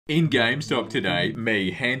In GameStop today,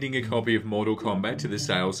 me handing a copy of Mortal Kombat to the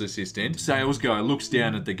sales assistant. Sales guy looks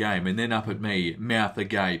down at the game and then up at me, mouth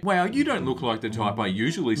agape. Wow, you don't look like the type I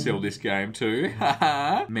usually sell this game to.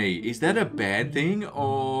 Haha. Me, is that a bad thing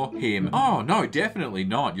or him? Oh no, definitely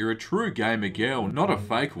not. You're a true gamer girl, not a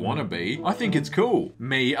fake wannabe. I think it's cool.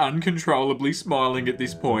 Me uncontrollably smiling at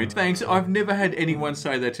this point. Thanks, I've never had anyone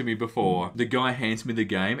say that to me before. The guy hands me the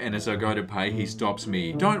game and as I go to pay, he stops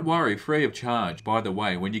me. Don't worry, free of charge. By the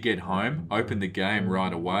way, when you get home, open the game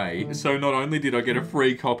right away. So not only did I get a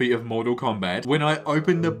free copy of Mortal Kombat, when I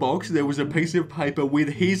opened the box, there was a piece of paper with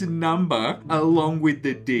his number along with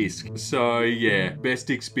the disc. So yeah, best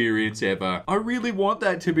experience ever. I really want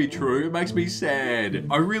that to be true. It makes me sad.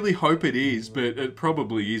 I really hope it is, but it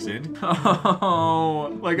probably isn't.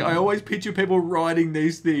 Oh, like I always picture people writing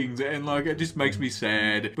these things and like it just makes me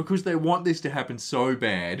sad because they want this to happen so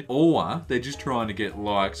bad, or they're just trying to get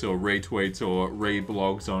likes or retweets or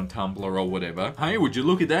reblogs on Tumblr or whatever. Hey, would you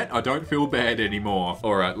look at that? I don't feel bad anymore.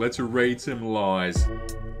 All right, let's read some lies.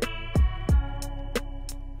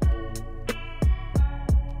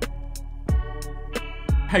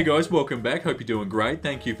 Hey guys, welcome back. Hope you're doing great.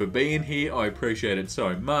 Thank you for being here. I appreciate it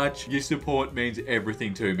so much. Your support means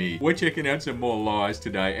everything to me. We're checking out some more lies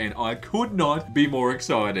today and I could not be more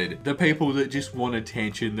excited. The people that just want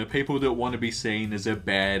attention, the people that want to be seen as a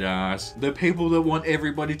badass, the people that want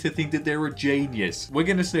everybody to think that they're a genius. We're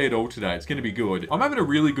going to see it all today. It's going to be good. I'm having a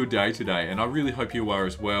really good day today and I really hope you are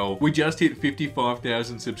as well. We just hit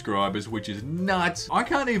 55,000 subscribers, which is nuts. I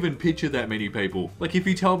can't even picture that many people. Like if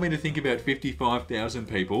you told me to think about 55,000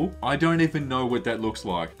 people, I don't even know what that looks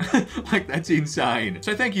like. Like that's insane.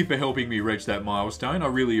 So thank you for helping me reach that milestone. I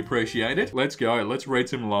really appreciate it. Let's go. Let's read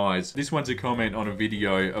some lies. This one's a comment on a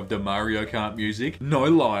video of the Mario Kart music. No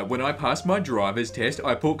lie, when I passed my driver's test,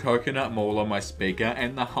 I put Coconut Mall on my speaker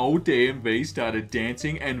and the whole DMV started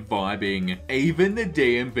dancing and vibing. Even the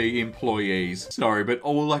DMV employees. Sorry, but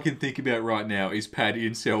all I can think about right now is Patty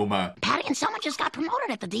and Selma. Patty and Selma just got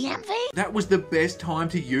promoted at the DMV. That was the best time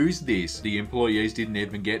to use this. The employees didn't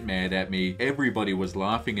even get mad at me. Everybody was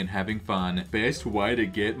laughing and having fun. Best way to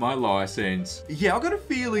get my license. Yeah, I got a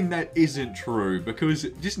feeling that isn't true because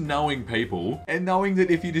just knowing people and knowing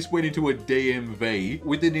that if you just went into a DMV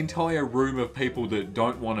with an entire room of people that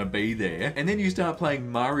don't want to be there and then you start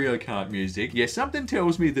playing Mario Kart music, yeah, something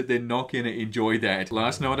tells me that they're not going to enjoy that.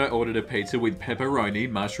 Last night I ordered a pizza with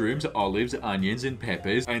pepperoni, mushrooms, olives, onions, and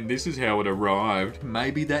peppers, and this is how it arrived.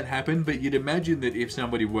 Maybe that happened, but you'd imagine that if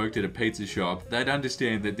somebody worked at a pizza shop, they'd understand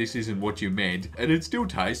that this isn't what you meant, and it still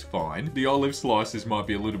tastes fine. The olive slices might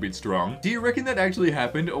be a little bit strong. Do you reckon that actually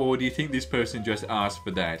happened, or do you think this person just asked for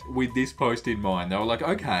that with this post in mind? They were like,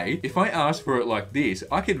 okay, if I ask for it like this,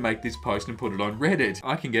 I can make this post and put it on Reddit.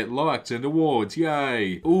 I can get likes and awards,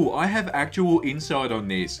 yay. Ooh, I have actual insight on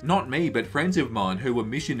this. Not me, but friends of mine who were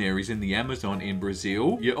missionaries in the Amazon in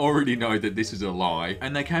Brazil. You already know that this is a lie.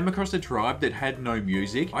 And they came across a tribe that had no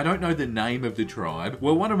music. I don't know the name of the tribe.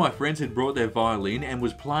 Well, one of my friends had brought their violin and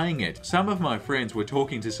was playing it. Some of my friends were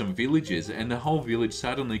talking to some villagers and the whole village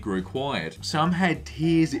suddenly grew quiet. Some had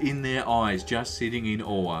tears in their eyes just sitting in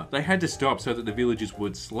awe. They had to stop so that the villagers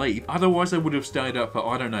would sleep. Otherwise they would have stayed up for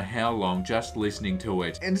I don't know how long just listening to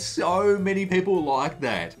it. And so many people like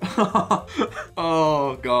that.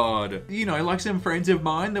 Oh God. You know, like some friends of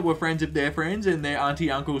mine that were friends of their friends and their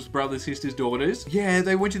auntie, uncles, brothers, sisters, daughters. Yeah,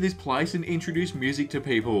 they went to this place and introduced music to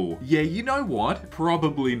people. Yeah, you know what?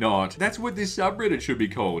 Probably not. That's what this subreddit should be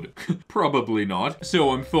called. Probably not.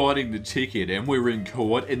 So I'm fighting the ticket and we're in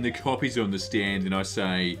court and the copy's on the stand and I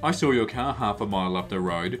say, I saw your car half a mile up the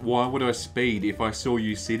road. Why would I speed if I saw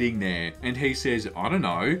you sitting there? And he says, I don't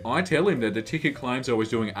know. I tell him that the ticket claims I was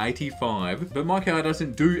doing 85, but my car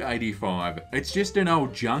doesn't do 85. It's just an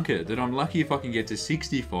old junker that I'm lucky if I can get to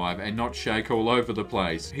 65 and not shake all over the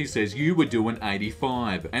place. He says, you were doing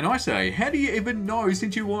 85. And I say, how do you even know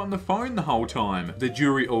since you were on the phone the whole time? The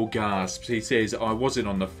jury all gasps. He says, I wasn't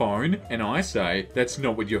on the phone, and I say, that's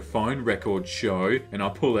not what your phone records show, and I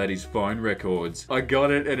pull out his phone records. I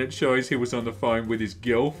got it, and it shows he was on the phone with his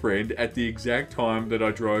girlfriend at the exact time that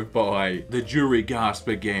I drove by. The jury gasp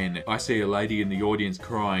again. I see a lady in the audience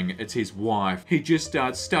crying. It's his wife. He just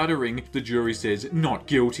starts stuttering. The jury says, not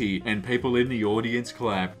guilty, and people in the audience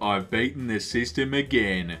clap. I've beaten the system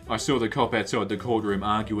again. I saw the cop outside the courtroom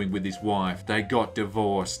arguing with his wife. They got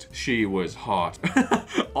divorced. She was hot.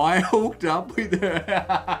 I hooked up with with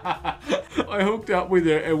her. I hooked up with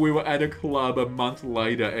her and we were at a club a month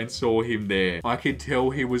later and saw him there. I could tell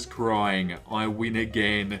he was crying. I win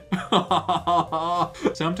again.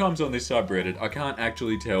 Sometimes on this subreddit, I can't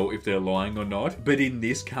actually tell if they're lying or not, but in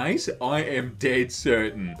this case, I am dead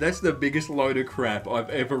certain. That's the biggest load of crap I've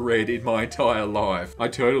ever read in my entire life. I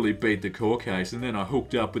totally beat the court case and then I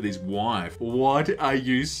hooked up with his wife. What are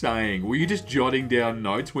you saying? Were you just jotting down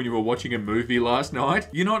notes when you were watching a movie last night?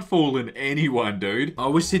 You're not fooling anyone, dude. I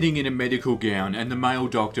was sitting in a medical gown and the male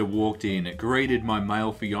doctor walked in, greeted my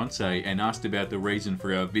male fiance and asked about the reason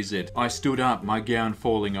for our visit. I stood up, my gown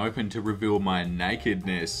falling open to reveal my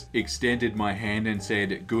nakedness, extended my hand and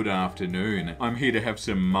said, "Good afternoon. I'm here to have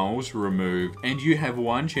some moles removed and you have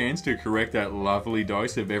one chance to correct that lovely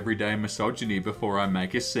dose of everyday misogyny before I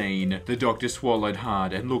make a scene." The doctor swallowed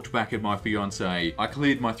hard and looked back at my fiance. I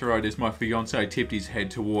cleared my throat as my fiance tipped his head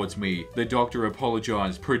towards me. The doctor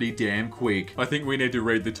apologized pretty damn quick. I think we need to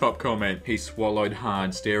read the top comment. He swallowed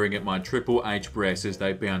hard, staring at my Triple H breasts as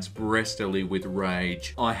they bounced breastily with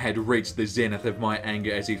rage. I had reached the zenith of my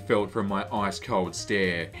anger as he felt from my ice-cold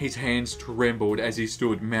stare. His hands trembled as he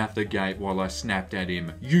stood mouth agape while I snapped at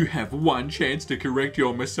him. "You have one chance to correct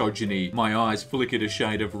your misogyny." My eyes flickered a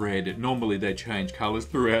shade of red. Normally they change colours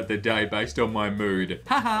throughout the day based on my mood.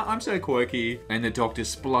 "Haha, I'm so quirky." And the doctor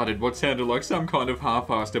spluttered what sounded like some kind of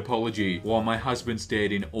half-assed apology, while my husband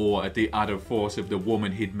stared in awe at the utter force of the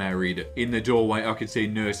woman he'd married. In the doorway I could see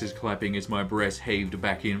nurses clapping as my breasts heaved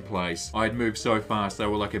back in place. I'd moved so fast they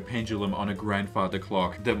were like a pendulum on a grandfather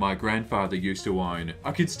clock that my grandfather used to own.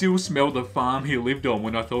 I could still smell the farm he lived on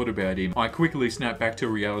when I thought about him. I quickly snapped back to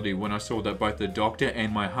reality when I saw that both the doctor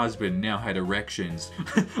and my husband now had erections.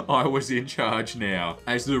 I was in charge now.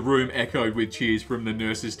 As the room echoed with cheers from the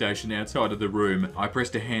nurses station outside of the room, I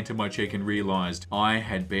pressed a hand to my cheek and realized I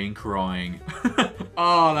had been crying.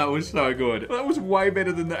 Oh, that was so good. That was way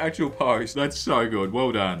better than the actual post. That's so good.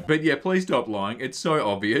 Well done. But yeah, please stop lying. It's so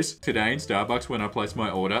obvious. Today in Starbucks when I placed my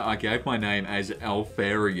order, I gave my name as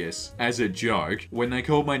Alfarius. As a joke, when they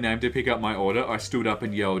called my name to pick up my order, I stood up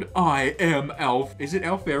and yelled, "I am Alf." Is it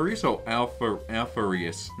Alfarius or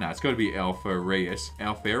Alfarius? No, it's gotta be Alfarius.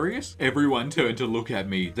 Alfarius? Everyone turned to look at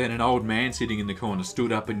me. Then an old man sitting in the corner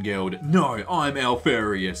stood up and yelled, "No, I'm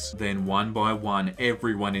Alfarius." Then one by one,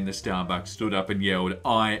 everyone in the Starbucks stood up and yelled,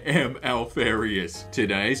 "I am Alfarius.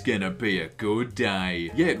 Today's gonna be a good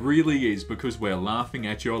day." Yeah, it really is, because we're laughing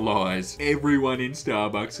at your lies. Everyone in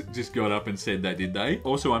Starbucks just got up and said that, did they?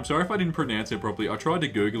 Also, I'm sorry if I didn't pronounce it properly. I tried to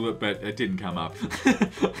Google it, but it didn't come up.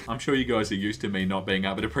 I'm sure you guys are used to me not being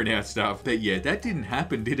able to pronounce stuff. But yeah, that didn't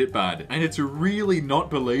happen, did it, bud? And it's really not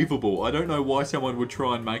believable. I don't know why someone would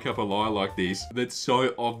try and make up a lie like this that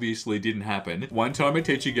so obviously didn't happen. One time a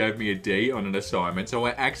teacher gave me a D on an assignment, so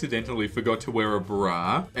I accidentally forgot to wear a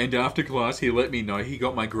bra. And after class, he let me know he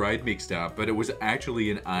got my grade mixed up, but it was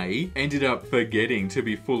actually an A. Ended up forgetting to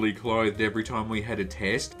be fully clothed every time we had a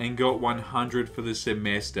test and got 100 for the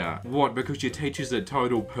semester. What, because your teacher's a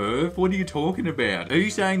total perv? What are you talking about? Are you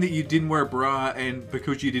saying that you didn't wear a bra and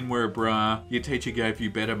because you didn't wear a bra, your teacher gave you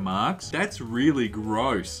better marks? That's really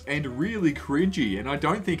gross and really cringy, and I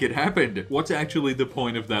don't think it happened. What's actually the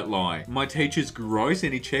point of that lie? My teacher's gross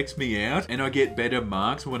and he checks me out and I get better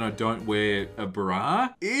marks when I don't wear a bra?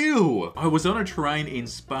 Ew! I was on a train in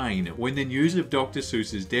Spain when the news of Dr.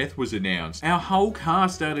 Seuss's death was announced. Our whole car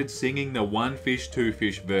started singing the one fish, two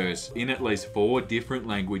fish verse in at least 4 different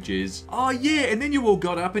languages. Oh yeah, and then you all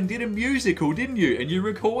got up and did a musical, didn't you? And you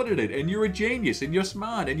recorded it, and you're a genius, and you're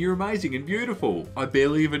smart, and you're amazing and beautiful. I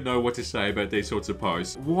barely even know what to say about these sorts of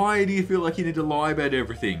posts. Why do you feel like you need to lie about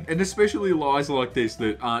everything? And especially lies like this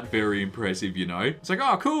that aren't very impressive, you know? It's like,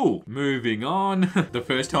 oh cool, moving on. The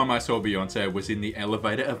first time I saw Beyonce was in the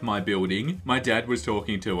elevator of my building. My dad was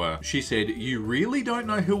talking to her. She said, "You really don't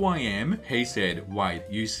know who I am?" He said, "Wait,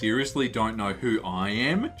 you seriously don't know who I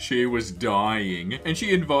am?" She was dying. And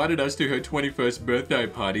she invited us to her 21st birthday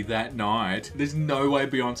party that night. There's no way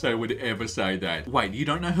Beyonce would ever say that. Wait, you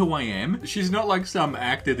don't know who I am? She's not like some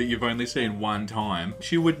actor that you've only seen one time.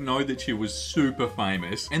 She would know that she was super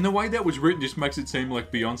famous. And the way that was written just makes it seem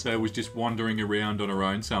like Beyonce was just wandering around on her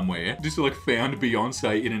own somewhere. Just like found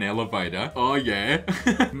Beyonce in an elevator. Oh yeah.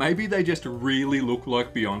 Maybe they just really look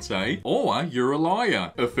like Beyonce. Or you're a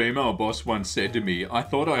liar. A female boss once said to me, "I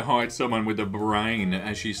thought I hired someone with a brain,"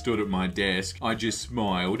 as she stood at my desk. I just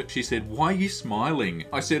smiled. She said, "Why are you smiling?"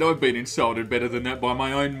 I said, "I've been insulted better than that by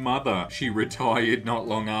my own mother." She retired not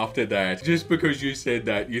long after that. Just because you said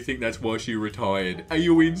that, you think that's why she retired. Are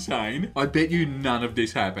you insane? I bet you none of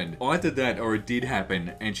this happened. Either that or it did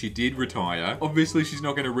happen and she did retire. Obviously she's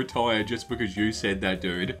not going to retire just because you said that,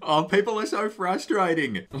 dude. Oh, people are so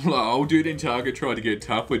frustrating. Old dude in Target tried to get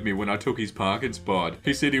tough with me when I took his parking spot.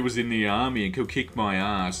 He said he was in the army and could kick my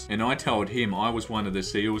ass. And I told him I was one of the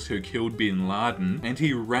SEALs who killed Bin Laden. And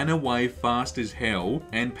he ran away fast as hell.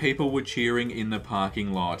 And people were cheering in the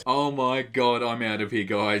parking lot. Oh my god, I'm out of here,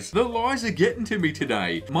 guys. The lies are getting to me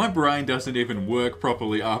today. My brain doesn't even work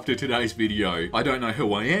properly after today's video. I don't know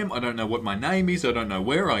who I am. I don't know what my name is. I don't know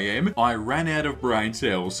where I am. I ran out of brain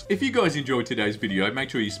cells. If you guys enjoyed today's video, make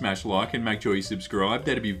sure you smash like and make sure you subscribe.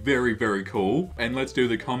 That'd be very, very cool. And let's do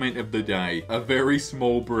the comment of the day. A very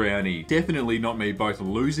small brownie. Definitely not me both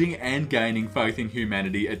losing and gaining faith in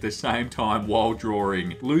humanity at the same time while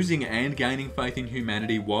drawing. Losing and gaining faith in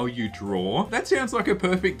humanity while you draw? That sounds like a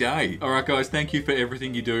perfect day. Alright guys, thank you for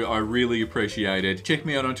everything you do. I really appreciate it. Check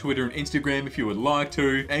me out on Twitter and Instagram if you would like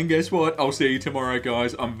to. And guess what? I'll see you tomorrow,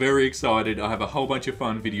 guys. I'm very excited. I have a whole bunch of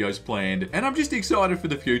fun videos planned. And I'm just excited for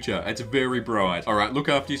the future. It's very bright. Alright, look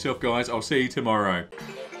after yourself, guys. I'll see you tomorrow.